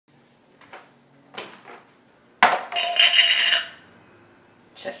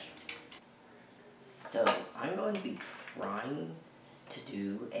going to be trying to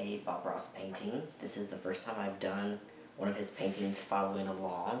do a Bob Ross painting. This is the first time I've done one of his paintings following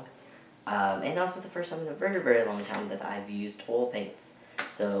along. And also the first time in a very, very long time that I've used oil paints.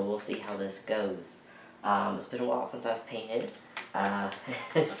 So we'll see how this goes. It's been a while since I've painted.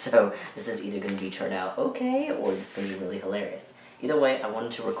 So this is either going to be turned out okay or it's going to be really hilarious. Either way, I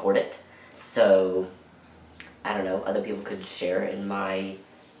wanted to record it. So, I don't know, other people could share in my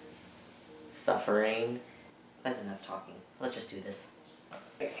suffering. That's enough talking. Let's just do this.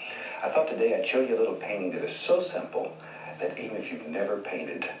 I thought today I'd show you a little painting that is so simple that even if you've never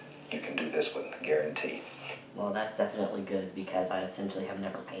painted, you can do this one, guaranteed. Well, that's definitely good because I essentially have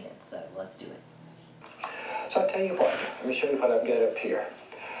never painted, so let's do it. So I'll tell you what, let me show you what I've got up here.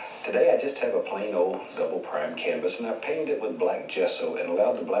 Today I just have a plain old double prime canvas and I've painted it with black gesso and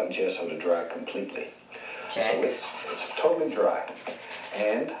allowed the black gesso to dry completely. Check. So it's totally dry.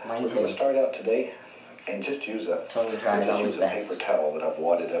 And we're going to start out today and just use a, totally dry is always best. Paper towel that I've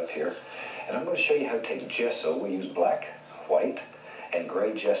wadded up here. And I'm going to show you how to take gesso. We use black, white, and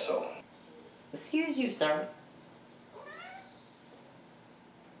gray gesso. Excuse you, sir.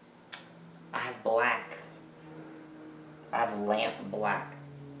 I have black. I have lamp black.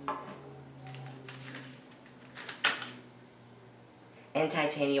 And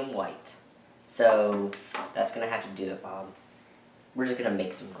titanium white. So, that's going to have to do it, Bob. We're just going to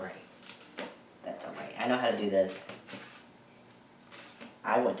make some gray. That's alright. I know how to do this.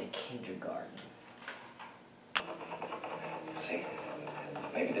 I went to kindergarten. See,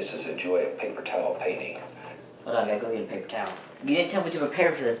 maybe this is a joy of paper towel painting. Hold on, I gotta go get a paper towel. You didn't tell me to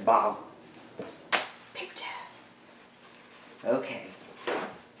prepare for this, Bob. Paper towels. Okay.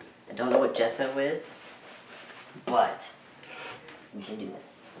 I don't know what gesso is, but we can do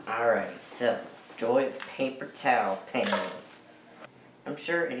this. Alright, so, joy of paper towel painting. I'm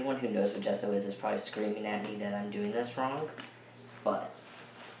sure anyone who knows what gesso is probably screaming at me that I'm doing this wrong, but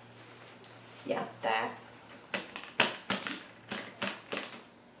yeah, that.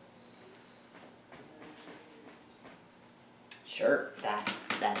 Sure,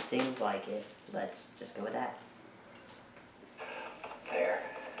 that seems like it. Let's just go with that. There.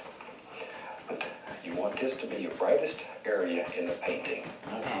 But you want this to be your brightest area in the painting.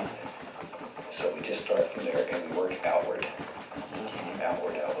 Okay. So we just start from there and we work outward. Okay.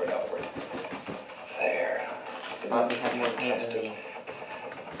 Outward, outward, outward. There. Probably have more fantastic.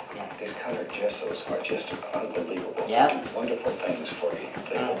 Yes. These colored gessos are just unbelievable. Yep. They do wonderful things for you.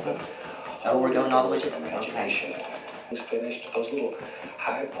 They open. Oh, we're going all the way to the imagination. It's finished. Those little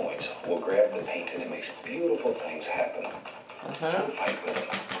high points will grab the paint and it makes beautiful things happen. Don't fight with them.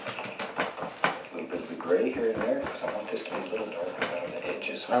 A little bit of the gray here and there because I want this to be a little darker around the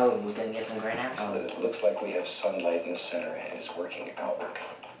edges. Oh, we're gonna get some gray now? So that it looks like we have sunlight in the center and it's working outward.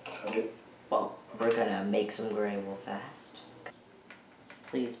 So good. Well, we're gonna make some gray real fast.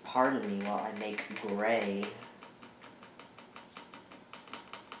 Please pardon me while I make gray.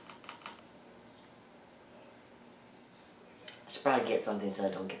 I should probably get something so I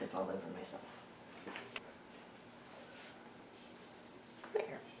don't get this all over myself.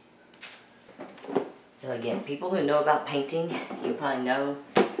 There. So again, people who know about painting, you probably know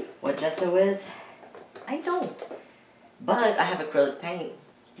what gesso is. I don't. But I have acrylic paint,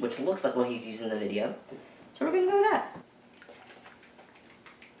 which looks like what he's using in the video. So we're gonna go with that.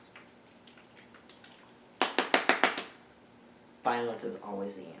 Violence is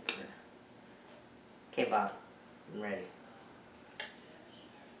always the answer. Okay, Bob, I'm ready.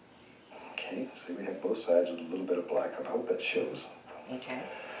 Okay, see we have both sides with a little bit of black on. I hope that shows. Okay.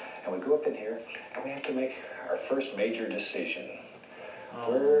 And we go up in here and we have to make our first major decision.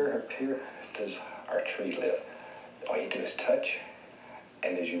 Where up here does our tree live? All you do is touch,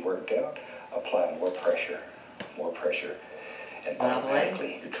 and as you work down, apply more pressure, and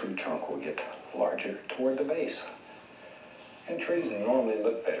automatically your tree trunk will get larger toward the base. And trees normally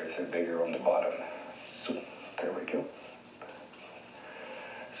look better if they're bigger on the bottom. So, there we go.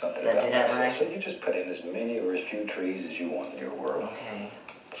 Something about that. Right? So you just put in as many or as few trees as you want in your world. Okay.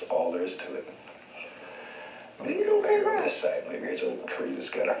 That's all there is to it. Maybe go back on this side. Maybe there's a little tree that's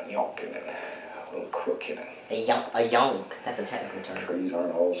got a yonk in it, a little crook in it. A yonk. That's a technical term. Trees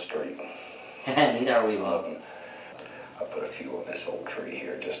aren't all straight. Neither are we, Bob. I'll put a few on this old tree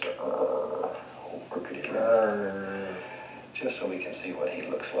here, just a old crookedy just so we can see what he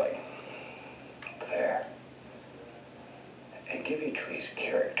looks like. There. And give your trees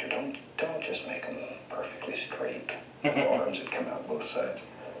character. Don't just make them perfectly straight. The arms that come out both sides.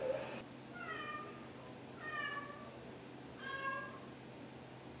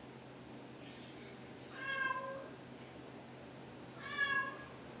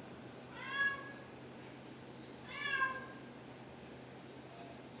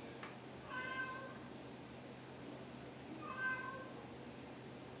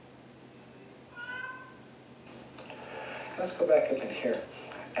 let's go back up in here.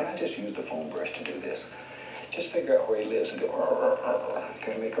 And I just use the foam brush to do this. Just figure out where he lives and go,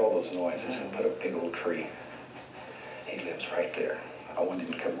 kind of make all those noises and put a big old tree. He lives right there. I want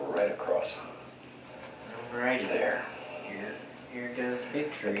him to come right across. Right there. Here goes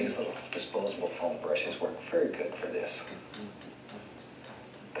big tree. But these little disposable foam brushes work very good for this.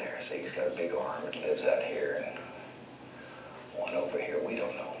 There, see, he's got a big arm and lives out here, and one over here. We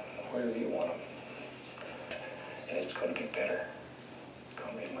don't know. Wherever you want him. And it's going to be better. It's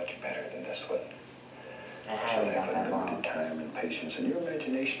going to be much better than this one. I You'll haven't got have that long. unlimited time and patience, and your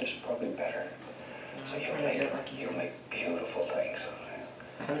imagination is probably better. So you'll make beautiful things.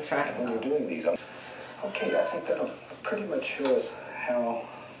 I'm trying. And when you're doing these, okay, I think that'll pretty much show us how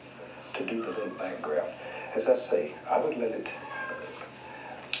to do the little background. As I say, I would let it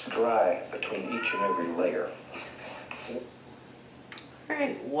dry between each and every layer.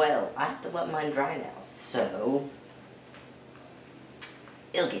 Alright, well, I have to let mine dry now, so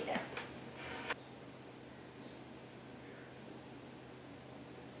it'll get there.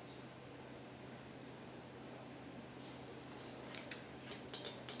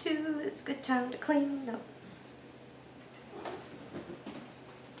 It's a good time to clean up.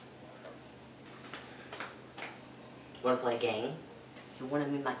 Wanna play a game? You wanna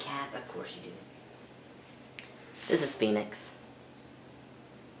be my cat? Of course you do. This is Phoenix.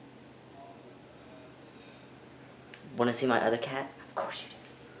 Wanna see my other cat? Of course you do.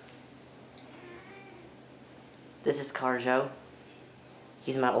 This is Carjo.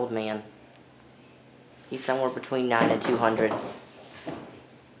 He's my old man. He's somewhere between 9 and 200.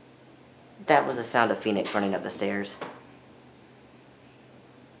 That was the sound of Phoenix running up the stairs.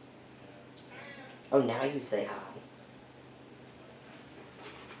 Oh, now you say hi.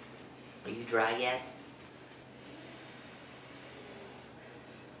 Are you dry yet?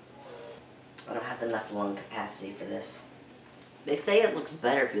 I don't have enough lung capacity for this. They say it looks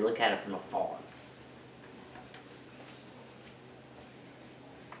better if you look at it from afar.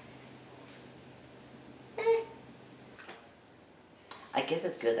 I guess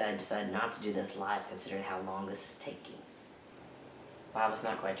it's good that I decided not to do this live considering how long this is taking. Wow, it's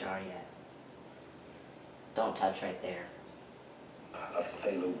not quite dry yet. Don't touch right there. Of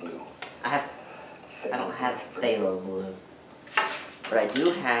phthalo blue. I don't have phthalo blue. But I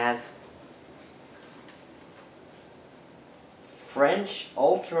do have French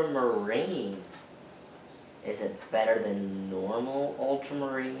ultramarine. Is it better than normal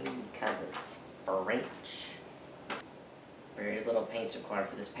ultramarine because it's French? Very little paint's required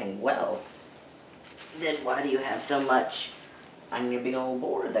for this painting. Well, then why do you have so much on your big old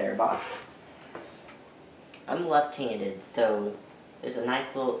board there, Bob? I'm left-handed, so there's a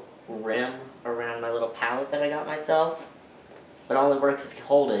nice little rim around my little palette that I got myself, but it only works if you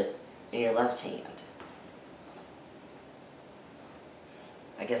hold it in your left hand.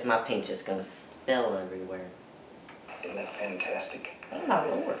 I guess my paint's just gonna spill everywhere. Isn't that fantastic? Oh my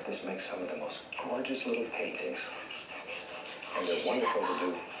lord. This makes some of the most gorgeous little paintings. And they're wonderful to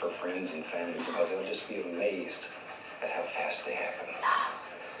do for friends and family because they'll just be amazed at how fast they happen.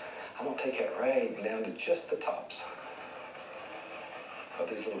 I'm going to take it right down to just the tops of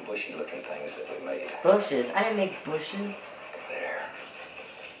these little bushy looking things that we made. Bushes? I didn't make bushes. There.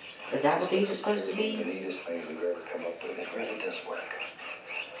 Is that what these are supposed to be? The neatest things we've ever come up with. It really does work.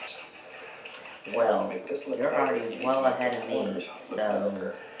 Well, you're already well ahead of me,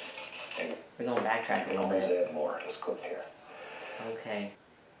 so we're going to backtrack a little bit. Add more. Let's go up here. Okay.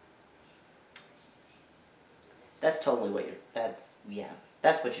 That's totally what that's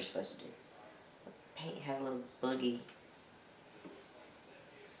what you're supposed to do. Paint had a little boogie.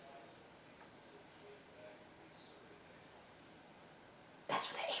 That's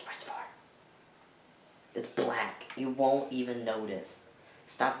what the apron's for. It's black. You won't even notice.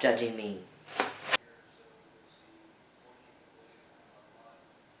 Stop judging me.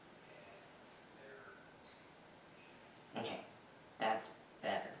 Okay, that's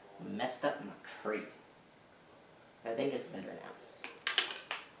better. Messed up my tree. I think it's better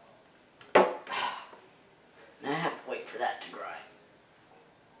now. Now I have to wait for that to dry.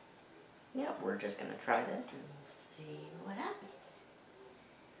 Yeah, we're just gonna try this and see what happens.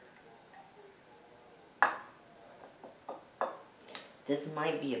 This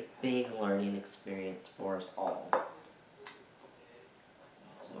might be a big learning experience for us all.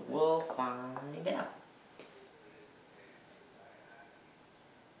 So we'll find out.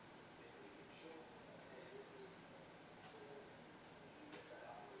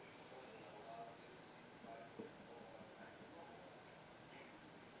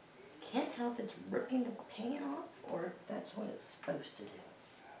 Can't tell if it's ripping the paint off or if that's what it's supposed to do.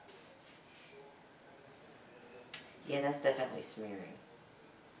 Yeah, that's definitely smearing.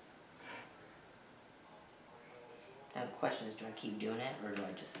 Now the question is, do I keep doing it or do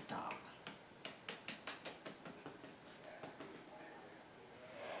I just stop?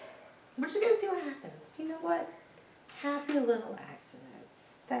 We're just gonna see what happens. You know what? Happy little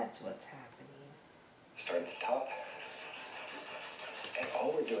accidents. That's what's happening. Start at the top. And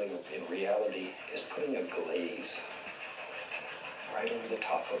all we're doing in reality is putting a glaze right over the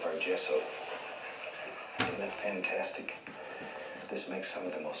top of our gesso. Isn't that fantastic? This makes some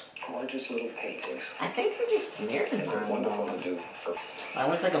of the most gorgeous little paintings. I think we're just smearing And they're mine, wonderful Bob. to do for... Mine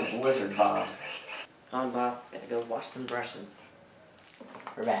looks like a blizzard, Bob. Come on, Bob. Gotta go wash some brushes.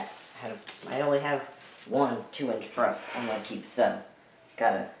 We're back. I only have one 2-inch brush, unlike you, so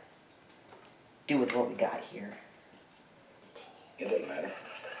gotta do with what we got here. It doesn't matter.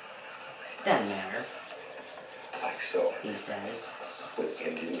 Doesn't matter, Like so. he says. With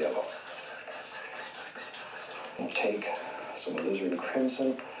Indian yellow. And take some alizarin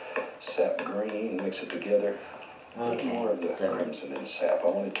crimson, sap green, mix it together. A little more of the crimson and sap. I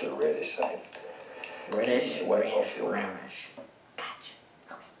want it to the reddish side. Reddish, White greenish, off your- brownish. Gotcha.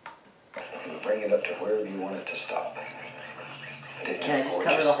 Okay. And bring it up to wherever you want it to stop. Can I just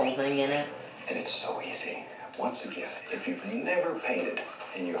cover the whole thing in it? And it's so easy. Once again, if you've never painted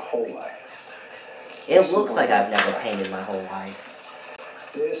in your whole life, It looks like I've never painted my whole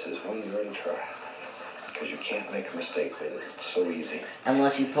life. this is one you're going to try. Because you can't make a mistake with it. It's so easy.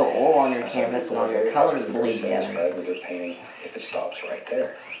 Unless you put oil on your canvas and all your colors bleed together. Satisfied with the painting if it stops right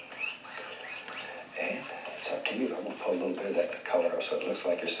there. And it's up to you. I'm going to pull a little bit of that color so it looks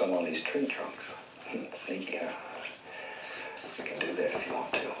like there's some on these tree trunks. Sneaky, huh? You can do that if you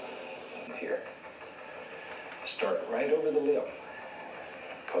want to. Here. Start right over the lip.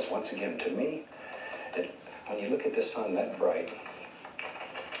 Because once again, to me, when you look at the sun that bright,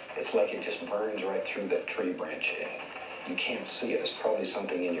 it's like it just burns right through that tree branch. And you can't see it. It's probably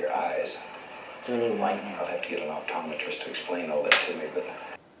something in your eyes. So we need white now. I'll have to get an optometrist to explain all that to me,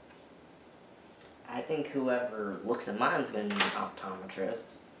 but... I think whoever looks at mine's gonna need an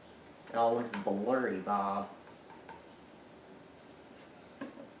optometrist. It all looks blurry, Bob.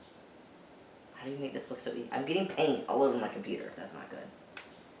 How do you make this look so easy? I'm getting paint all over my computer if that's not good.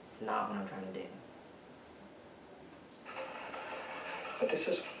 It's not what I'm trying to do. But this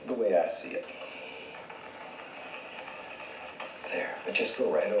is the way I see it. There, but just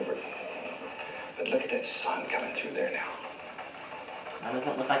go right over it. But look at that sun coming through there now. That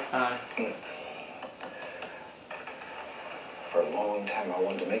doesn't look like sun. For a long time I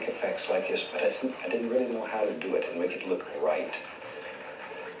wanted to make effects like this, but I didn't really know how to do it and make it look right.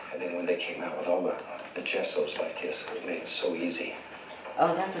 And then when they came out with all the gessos like this, it made it so easy.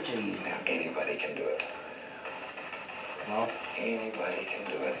 Oh, that's what you're using. Now anybody can do it. Well, Anybody can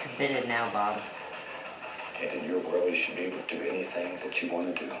do it. committed now, Bob. And in your world, you should be able to do anything that you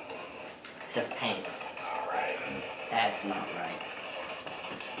want to do. Except paint. All right. That's not right.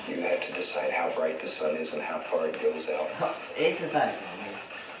 You have to decide how bright the sun is and how far it goes out. It's decided for me.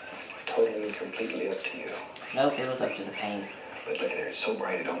 Totally and completely up to you. Nope, it was up to the paint. But look at it, it's so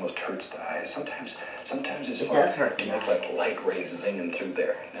bright it almost hurts the eyes. Sometimes it's It hard does hurt to the make eyes. like light rays zinging through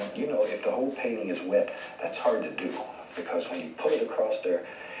there. Now, you know, if the whole painting is wet, that's hard to do. Because when you pull it across there,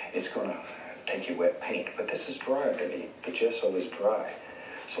 it's going to take you wet paint. But this is dry underneath. The gesso is dry.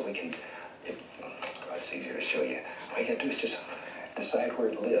 So we can, it's easier to show you. All you got to do is just decide where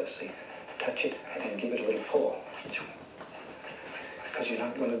it lives. See, touch it and then give it a little pull. Because you're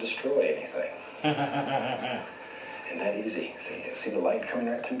not going to destroy anything. And that easy. See the light coming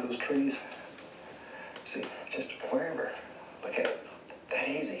right through those trees? See, just wherever. Look at it. That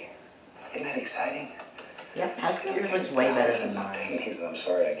easy. Isn't that exciting? Yep, how come yours looks way better than mine? Paintings, and I'm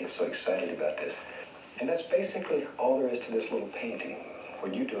sorry I get so excited about this. And that's basically all there is to this little painting.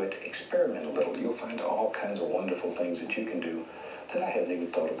 When you do it, experiment a little. You'll find all kinds of wonderful things that you can do that I hadn't even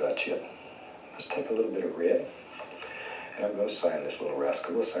thought about yet. Let's take a little bit of red, and I'm going to sign this little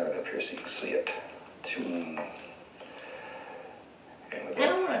rascal. We'll sign it up here so you can see it. And with I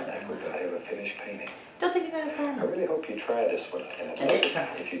don't want that, to sign we're going to have a finished painting. Don't think you gotta sign I it. really hope you try this one. And I did try.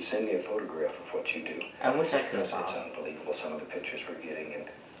 if you'd send me a photograph of what you do. I wish I could, Because Bob. it's unbelievable, some of the pictures we're getting, and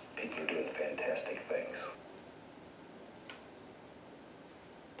people are doing fantastic things.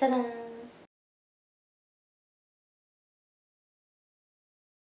 Ta-da!